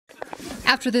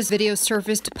After this video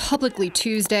surfaced publicly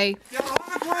Tuesday, on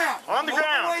the ground. I'm on the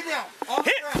ground.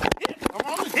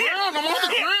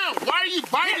 Why are you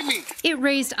biting me? It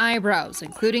raised eyebrows,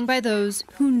 including by those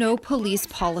who know police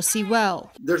policy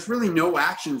well. There's really no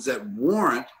actions that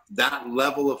warrant that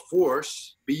level of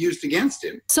force be used against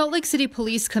him. Salt Lake City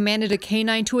Police commanded a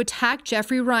K-9 to attack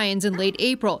Jeffrey Ryans in late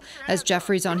April as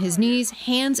Jeffrey's on his knees,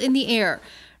 hands in the air.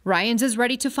 Ryans is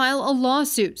ready to file a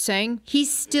lawsuit saying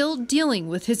he's still dealing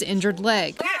with his injured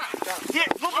leg. Good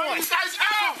boy.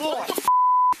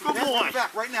 Good boy.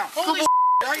 Right now.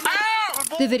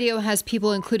 The video has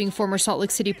people, including former Salt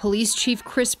Lake City Police Chief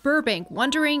Chris Burbank,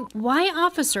 wondering why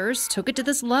officers took it to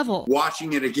this level.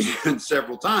 Watching it again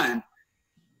several times,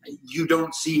 you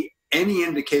don't see any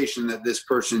indication that this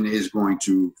person is going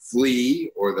to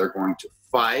flee or they're going to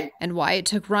fight. And why it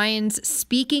took Ryans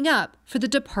speaking up for the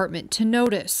department to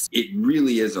notice. It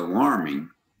really is alarming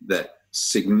that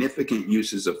significant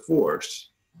uses of force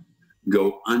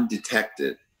go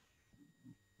undetected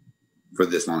for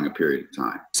this long a period of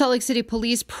time. Salt Lake City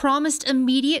Police promised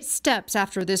immediate steps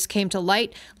after this came to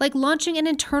light, like launching an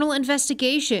internal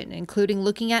investigation, including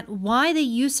looking at why the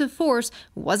use of force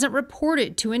wasn't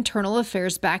reported to Internal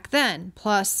Affairs back then.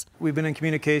 Plus, we've been in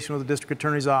communication with the District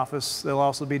Attorney's Office. They'll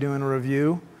also be doing a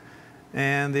review,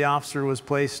 and the officer was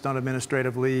placed on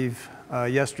administrative leave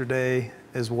yesterday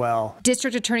as well.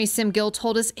 District Attorney Sim Gill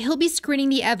told us he'll be screening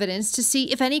the evidence to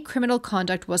see if any criminal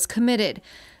conduct was committed.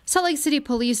 Salt Lake City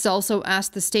Police also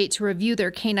asked the state to review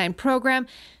their K-9 program,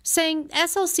 saying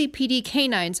SLCPD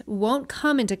K-9s won't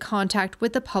come into contact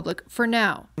with the public for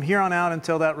now. From here on out,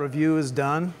 until that review is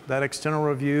done, that external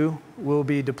review, we'll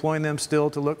be deploying them still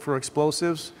to look for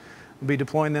explosives. We'll be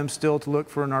deploying them still to look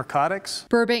for narcotics.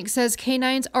 Burbank says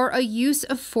K-9s are a use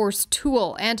of force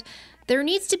tool, and there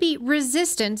needs to be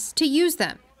resistance to use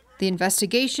them. The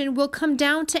investigation will come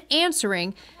down to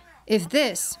answering if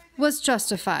this was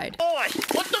justified. Boy,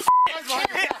 what the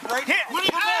right here.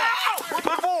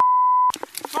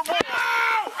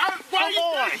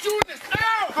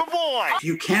 Good boy. If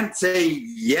you can't say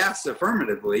yes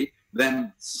affirmatively,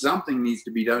 then something needs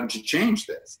to be done to change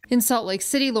this. In Salt Lake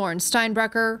City, Lauren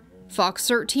Steinbrecher, Fox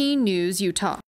 13 News, Utah.